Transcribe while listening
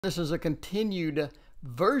This is a continued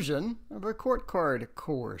version of a court card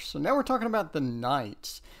course. So now we're talking about the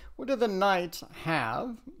Knights. What do the Knights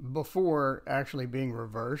have before actually being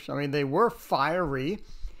reversed? I mean, they were fiery.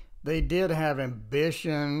 They did have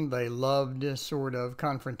ambition. They loved this sort of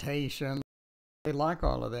confrontation. They like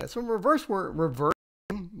all of that. So in reverse, we're reversing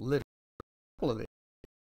literally all of it.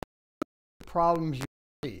 Problems you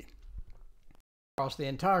see across the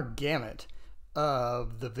entire gamut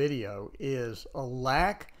of the video is a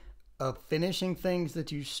lack of finishing things that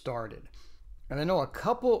you started. And I know a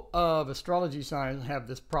couple of astrology signs have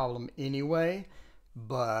this problem anyway,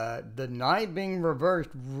 but the Knight being reversed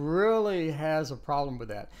really has a problem with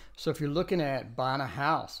that. So if you're looking at buying a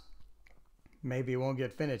house, maybe it won't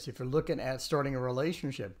get finished. If you're looking at starting a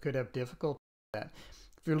relationship, could have difficulty with that.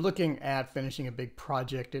 If you're looking at finishing a big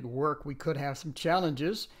project at work, we could have some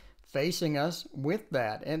challenges facing us with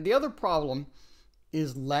that. And the other problem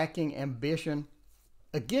is lacking ambition.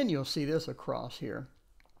 Again, you'll see this across here.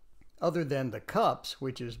 Other than the Cups,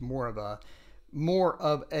 which is more of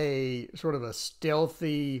a sort of a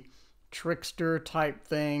stealthy trickster type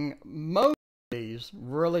thing, most of these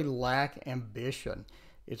really lack ambition.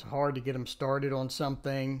 It's hard to get them started on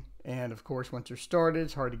something, and of course once they're started,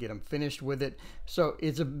 it's hard to get them finished with it. So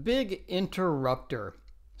it's a big interrupter.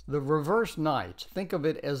 The reverse Knights, think of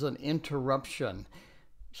it as an interruption.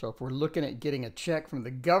 So if we're looking at getting a check from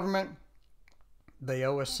the government, they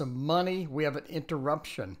owe us some money, we have an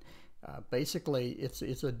interruption. Basically, it's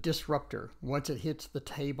a disruptor. Once it hits the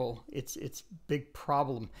table, it's big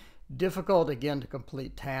problem. Difficult, again, to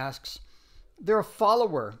complete tasks. They're a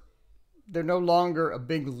follower. They're no longer a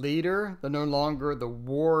big leader. They're no longer the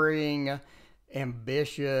warring,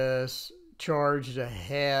 ambitious, charged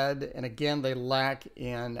ahead. And again, they lack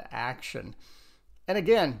in action. And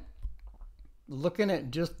again, looking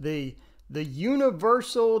at just the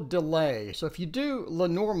universal delay. So if you do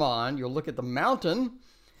Lenormand, you'll look at the mountain.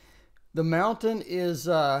 The mountain is,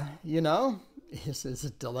 is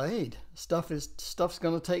delayed. Stuff's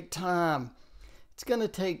going to take time. It's going to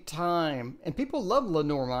take time. And people love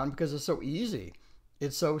Lenormand because it's so easy.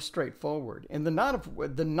 It's so straightforward. And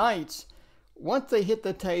the Knights, once they hit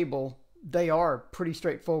the table, they are pretty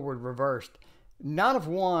straightforward reversed. Knight of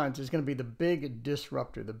Wands is going to be the big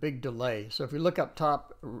disruptor, the big delay. So if you look up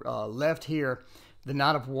top left here, the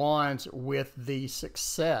Knight of Wands with the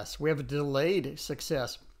success. We have a delayed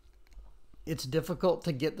success. It's difficult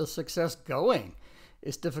to get the success going.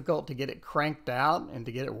 It's difficult to get it cranked out and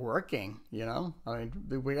to get it working, you know? I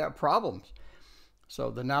mean, we got problems. So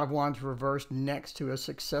the Knight of Wands reversed next to a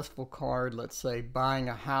successful card, let's say buying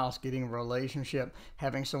a house, getting a relationship,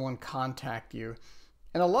 having someone contact you.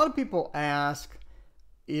 And a lot of people ask,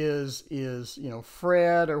 is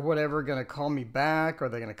Fred or whatever going to call me back? Are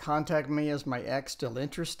they going to contact me? Is my ex still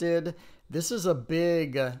interested? This is a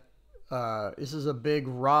big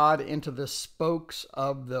rod into the spokes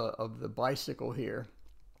of the bicycle here.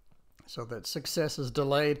 So that success is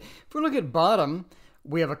delayed. If we look at bottom,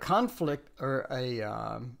 we have a conflict or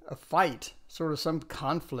a fight, sort of some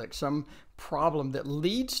conflict, some problem that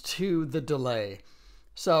leads to the delay.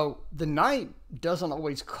 So the Knight doesn't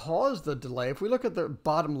always cause the delay. If we look at the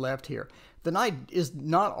bottom left here, the Knight is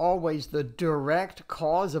not always the direct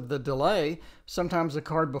cause of the delay. Sometimes the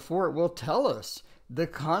card before it will tell us the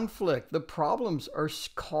conflict, the problems are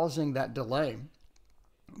causing that delay.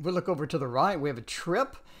 If we look over to the right, we have a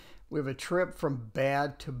trip. We have a trip from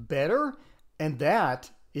bad to better, and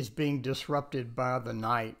that is being disrupted by the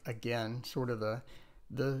Knight. Again, sort of the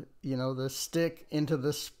stick into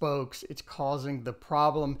the spokes. It's causing the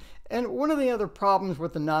problem. And one of the other problems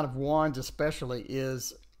with the Knight of Wands especially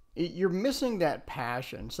is you're missing that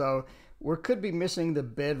passion. So we could be missing the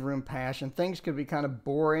bedroom passion. Things could be kind of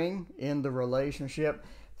boring in the relationship.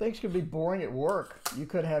 Things could be boring at work. You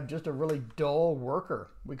could have just a really dull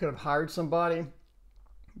worker. We could have hired somebody.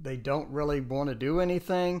 They don't really want to do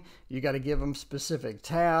anything. You got to give them specific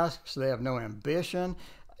tasks. They have no ambition.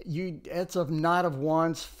 It's a Knight of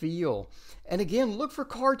Wands feel. And again, look for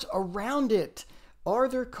cards around it. Are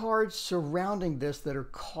there cards surrounding this that are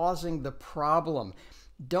causing the problem?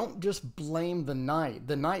 Don't just blame the Knight.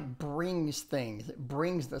 The Knight brings things. It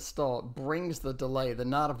brings the stall. It brings the delay. The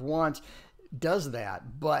Knight of Wands does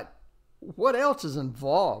that. But what else is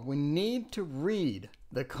involved? We need to read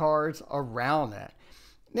the cards around that.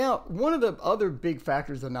 Now, one of the other big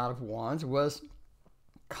factors of the Knight of Wands was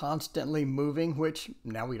constantly moving, which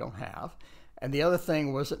now we don't have. And the other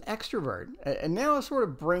thing was an extrovert. And now it sort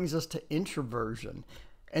of brings us to introversion.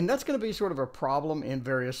 And that's going to be sort of a problem in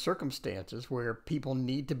various circumstances where people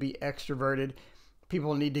need to be extroverted.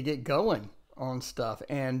 People need to get going. on stuff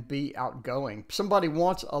and be outgoing. Somebody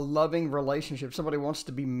wants a loving relationship. Somebody wants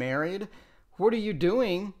to be married. What are you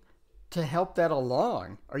doing to help that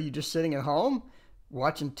along? Are you just sitting at home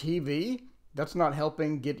watching TV? That's not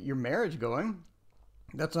helping get your marriage going.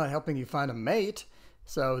 That's not helping you find a mate.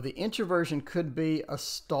 So the introversion could be a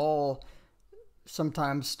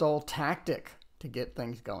sometimes stall tactic to get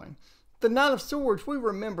things going. The Knight of Swords, we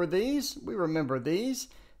remember these.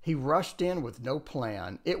 He rushed in with no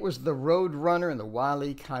plan. It was the Road Runner and the Wile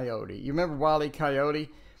E. Coyote. You remember Wile E. Coyote?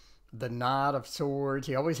 The Knight of Swords.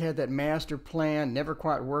 He always had that master plan, never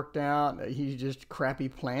quite worked out. He's just a crappy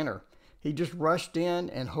planner. He just rushed in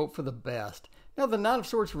and hoped for the best. Now, the Knight of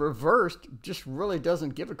Swords reversed just really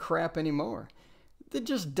doesn't give a crap anymore. They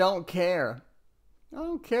just don't care. I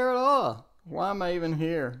don't care at all. Why am I even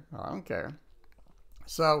here? I don't care.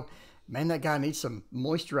 So, man, that guy needs some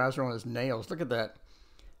moisturizer on his nails. Look at that.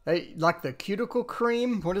 Hey, like the cuticle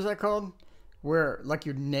cream, what is that called? Where, like,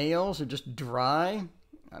 your nails are just dry.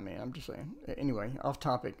 I mean, I'm just saying. Anyway, off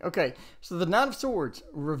topic. Okay, so the Knight of Swords,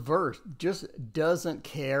 reversed, just doesn't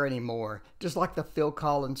care anymore. Just like the Phil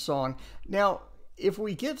Collins song. Now, if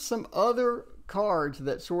we get some other cards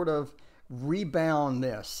that sort of rebound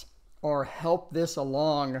this or help this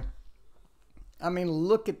along, I mean,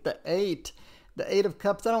 look at the 8. The 8 of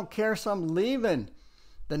Cups, I don't care, so I'm leaving.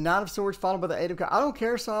 The Knight of Swords followed by the 8 of Cups. I don't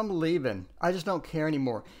care, so I'm leaving. I just don't care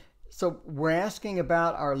anymore. So we're asking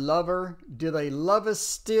about our lover. Do they love us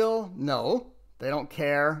still? No, they don't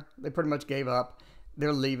care. They pretty much gave up.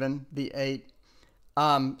 They're leaving, the 8.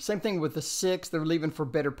 Same thing with the 6. They're leaving for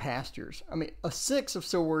better pastures. I mean, a 6 of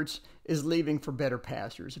Swords is leaving for better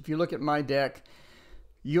pastures. If you look at my deck,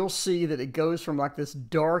 you'll see that it goes from like this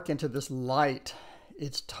dark into this light.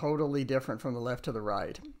 It's totally different from the left to the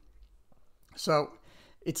right. So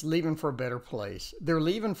it's leaving for a better place. They're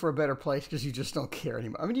leaving for a better place because you just don't care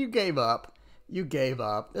anymore. I mean, you gave up. You gave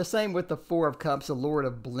up. The same with the 4 of Cups, the Lord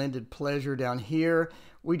of Blended Pleasure down here.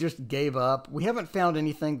 We just gave up. We haven't found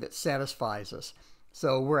anything that satisfies us.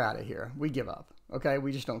 So we're out of here. We give up. Okay?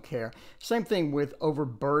 We just don't care. Same thing with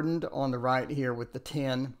Overburdened on the right here with the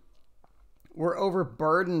 10. We're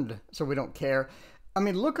overburdened, so we don't care. I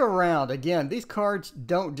mean, look around. Again, these cards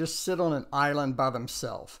don't just sit on an island by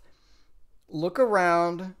themselves. Look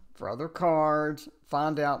around for other cards,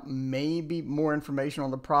 find out maybe more information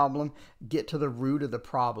on the problem, get to the root of the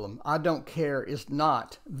problem. I don't care is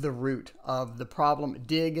not the root of the problem.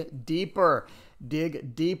 Dig deeper.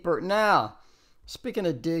 Dig deeper. Now, speaking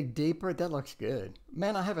of dig deeper, that looks good.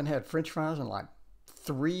 Man, I haven't had French fries in like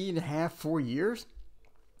 3.5, 4 years.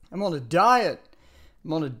 I'm on a diet.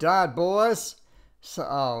 I'm on a diet, boys.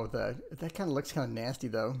 So, that kind of looks kind of nasty,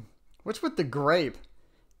 though. What's with the grape?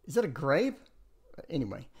 Is that a grape?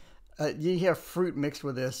 Anyway, you have fruit mixed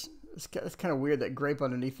with this. It's kind of weird, that grape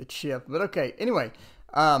underneath the chip. But okay, anyway,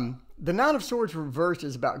 the Knight of Swords reversed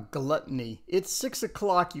is about gluttony. It's 6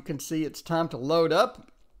 o'clock. You can see it's time to load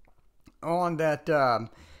up on that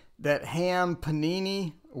ham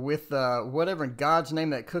panini with whatever in God's name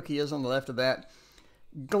that cookie is on the left of that.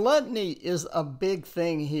 Gluttony is a big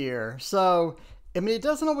thing here. So, I mean, it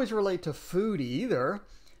doesn't always relate to food either.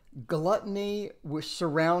 Gluttony was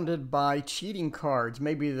surrounded by cheating cards.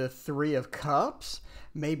 Maybe the 3 of Cups,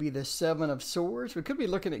 maybe the 7 of Swords. We could be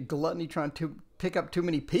looking at gluttony trying to pick up too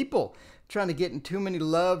many people, trying to get in too many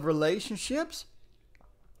love relationships,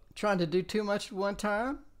 trying to do too much at one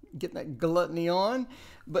time, getting that gluttony on.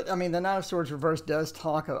 But, I mean, the Knight of Swords reverse does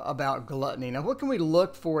talk about gluttony. Now, what can we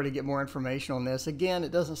look for to get more information on this? Again,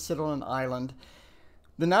 it doesn't sit on an island.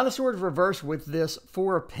 The Knight of Swords reversed with this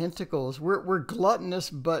 4 of Pentacles. We're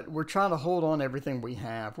gluttonous, but we're trying to hold on to everything we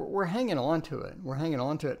have. We're hanging on to it. We're hanging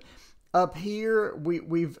on to it. Up here,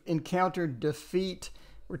 we've encountered defeat.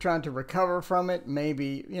 We're trying to recover from it.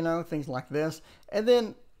 Maybe, you know, things like this. And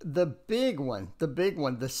then the big one,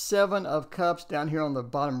 the 7 of Cups down here on the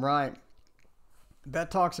bottom right.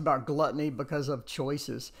 That talks about gluttony because of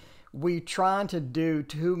choices. We're trying to do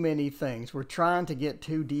too many things. We're trying to get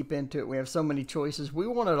too deep into it. We have so many choices. We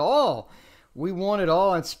want it all. We want it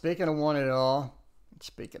all. And speaking of want it all,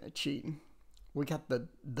 speaking of cheating, we got the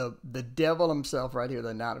devil himself right here,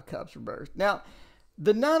 the Knight of Cups reversed. Now,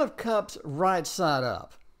 the Knight of Cups right side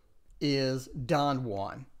up is Don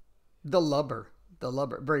Juan, the lover.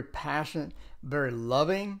 Very passionate, very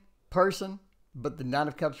loving person. But the Knight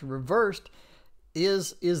of Cups reversed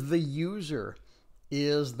is the user.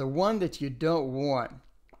 Is the one that you don't want.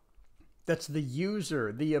 That's the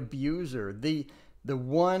user, the abuser, the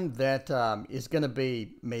one that is going to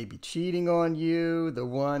be maybe cheating on you. The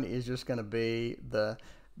one is just going to be the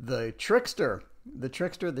trickster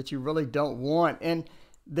that you really don't want. And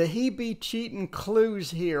The he be cheating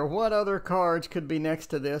clues here. What other cards could be next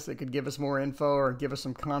to this that could give us more info or give us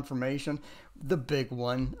some confirmation? The big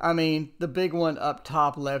one. I mean, the big one up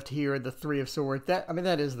top left here, the Three of Swords.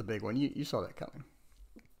 That is the big one. You saw that coming.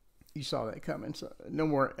 You saw that coming. So no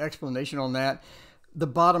more explanation on that. The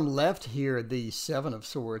bottom left here, the Seven of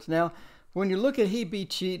Swords. Now, when you look at he be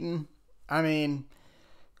cheating, I mean,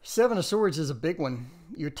 Seven of Swords is a big one.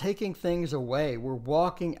 You're taking things away. We're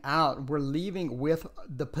walking out. We're leaving with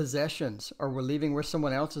the possessions, or we're leaving with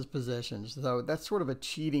someone else's possessions. So that's sort of a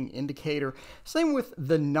cheating indicator. Same with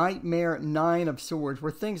the Nightmare Nine of Swords,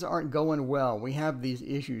 where things aren't going well. We have these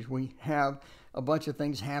issues. We have a bunch of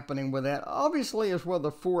things happening with that. Obviously, as well,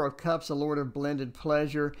 the Four of Cups, the Lord of Blended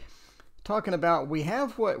Pleasure. Talking about we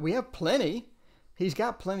have plenty. He's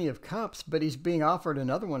got plenty of cups, but he's being offered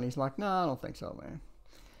another one. He's like, no, I don't think so, man.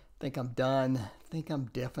 Think I'm done. Think I'm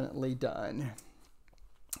definitely done.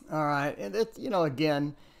 All right. And it's,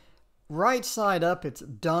 again, right side up, it's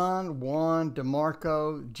Don, Juan,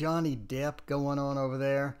 DeMarco, Johnny Depp going on over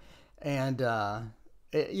there. And, and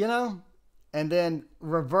then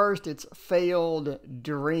reversed, it's failed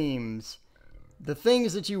dreams. The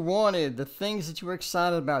things that you wanted, the things that you were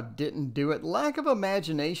excited about didn't do it. Lack of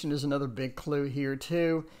imagination is another big clue here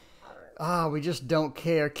too. We just don't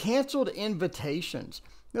care. Canceled invitations.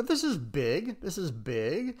 Now, this is big. This is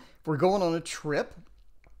big. If we're going on a trip,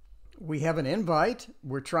 we have an invite.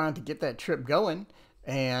 We're trying to get that trip going,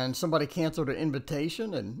 and somebody canceled an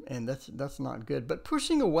invitation, and that's not good. But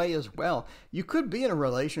pushing away as well. You could be in a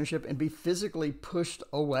relationship and be physically pushed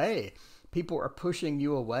away. People are pushing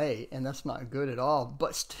you away, and that's not good at all.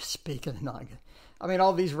 But speaking of not good, I mean,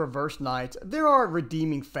 all these reverse nights, there are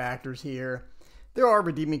redeeming factors here. There are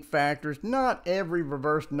redeeming factors. Not every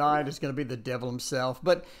reverse knight is going to be the devil himself.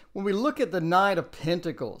 But when we look at the Knight of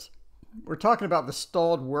Pentacles, we're talking about the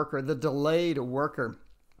stalled worker, the delayed worker.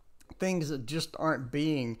 Things that just aren't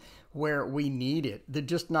being where we need it. They're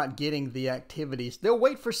just not getting the activities. They'll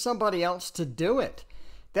wait for somebody else to do it.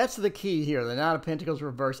 That's the key here. The Knight of Pentacles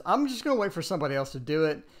reverse. I'm just going to wait for somebody else to do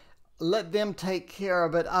it. Let them take care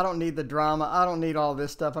of it. I don't need the drama. I don't need all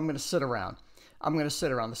this stuff. I'm going to sit around. I'm going to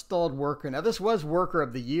sit around. The stalled worker. Now, this was Worker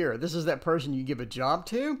of the Year. This is that person you give a job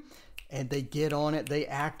to, and they get on it. They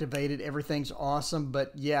activate it. Everything's awesome.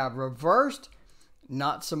 But, yeah, reversed,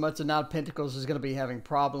 not so much. The Knight of Pentacles is going to be having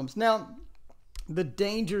problems. Now, the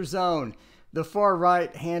danger zone, the far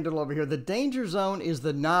right handle over here. The danger zone is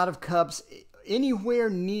the Knight of Cups anywhere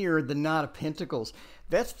near the Knight of Pentacles.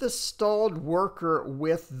 That's the stalled worker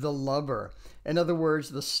with the lover. In other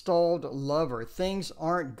words, the stalled lover. Things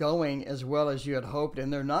aren't going as well as you had hoped,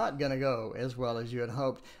 and they're not going to go as well as you had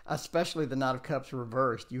hoped, especially the Knight of Cups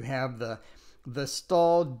reversed. You have the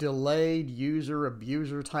stalled, delayed, user,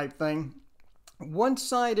 abuser type thing.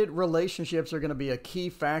 One-sided relationships are going to be a key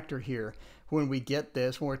factor here when we get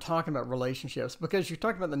this, when we're talking about relationships, because you're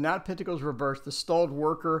talking about the Knight of Pentacles reversed, the stalled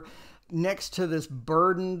worker, next to this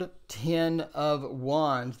burdened Ten of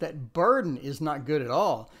Wands. That burden is not good at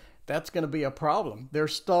all. That's going to be a problem. They're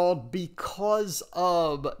stalled because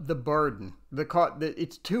of the burden.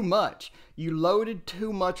 It's too much. You loaded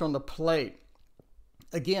too much on the plate.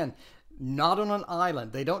 Again, not on an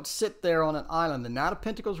island. They don't sit there on an island. The Knight of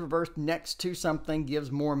Pentacles reversed next to something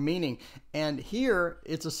gives more meaning. And here,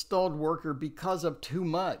 it's a stalled worker because of too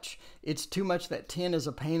much. It's too much. That 10 is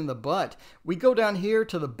a pain in the butt. We go down here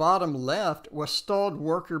to the bottom left, a stalled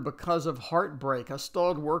worker because of heartbreak, a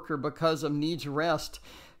stalled worker because of needs rest.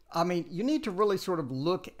 I mean, you need to really sort of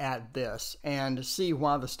look at this and see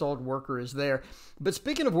why the stalled worker is there. But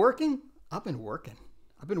speaking of working, I've been working.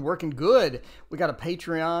 I've been working good. We got a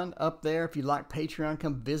Patreon up there. If you like Patreon,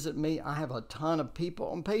 come visit me. I have a ton of people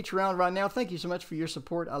on Patreon right now. Thank you so much for your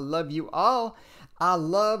support. I love you all. I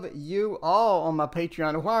love you all on my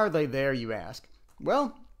Patreon. Why are they there, you ask?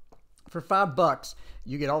 Well, for $5,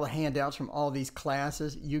 you get all the handouts from all these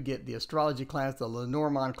classes. You get the astrology class, the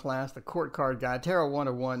Lenormand class, the court card guide, Tarot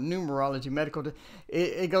 101, numerology, medical.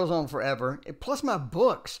 It goes on forever. Plus my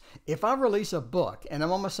books. If I release a book, and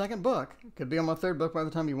I'm on my second book, could be on my third book by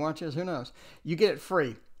the time you watch this, who knows? You get it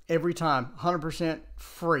free every time, 100%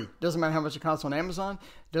 free. Doesn't matter how much it costs on Amazon.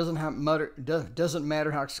 Doesn't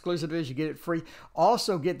matter how exclusive it is. You get it free.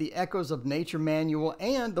 Also get the Echoes of Nature manual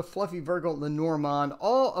and the Fluffy Virgo Lenormand.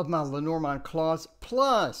 All of my Lenormand claws.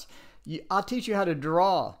 Plus, I'll teach you how to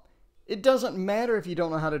draw. It doesn't matter if you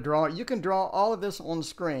don't know how to draw. You can draw all of this on the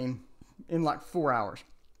screen in like 4 hours.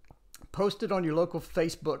 Post it on your local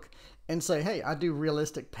Facebook and say, hey, I do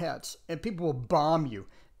realistic pets. And people will bomb you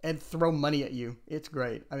and throw money at you. It's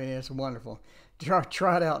great. I mean, it's wonderful.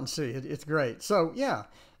 Try it out and see. It's great. So, yeah,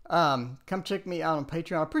 Come check me out on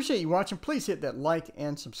Patreon. I appreciate you watching. Please hit that like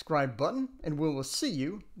and subscribe button, and we will see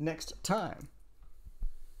you next time.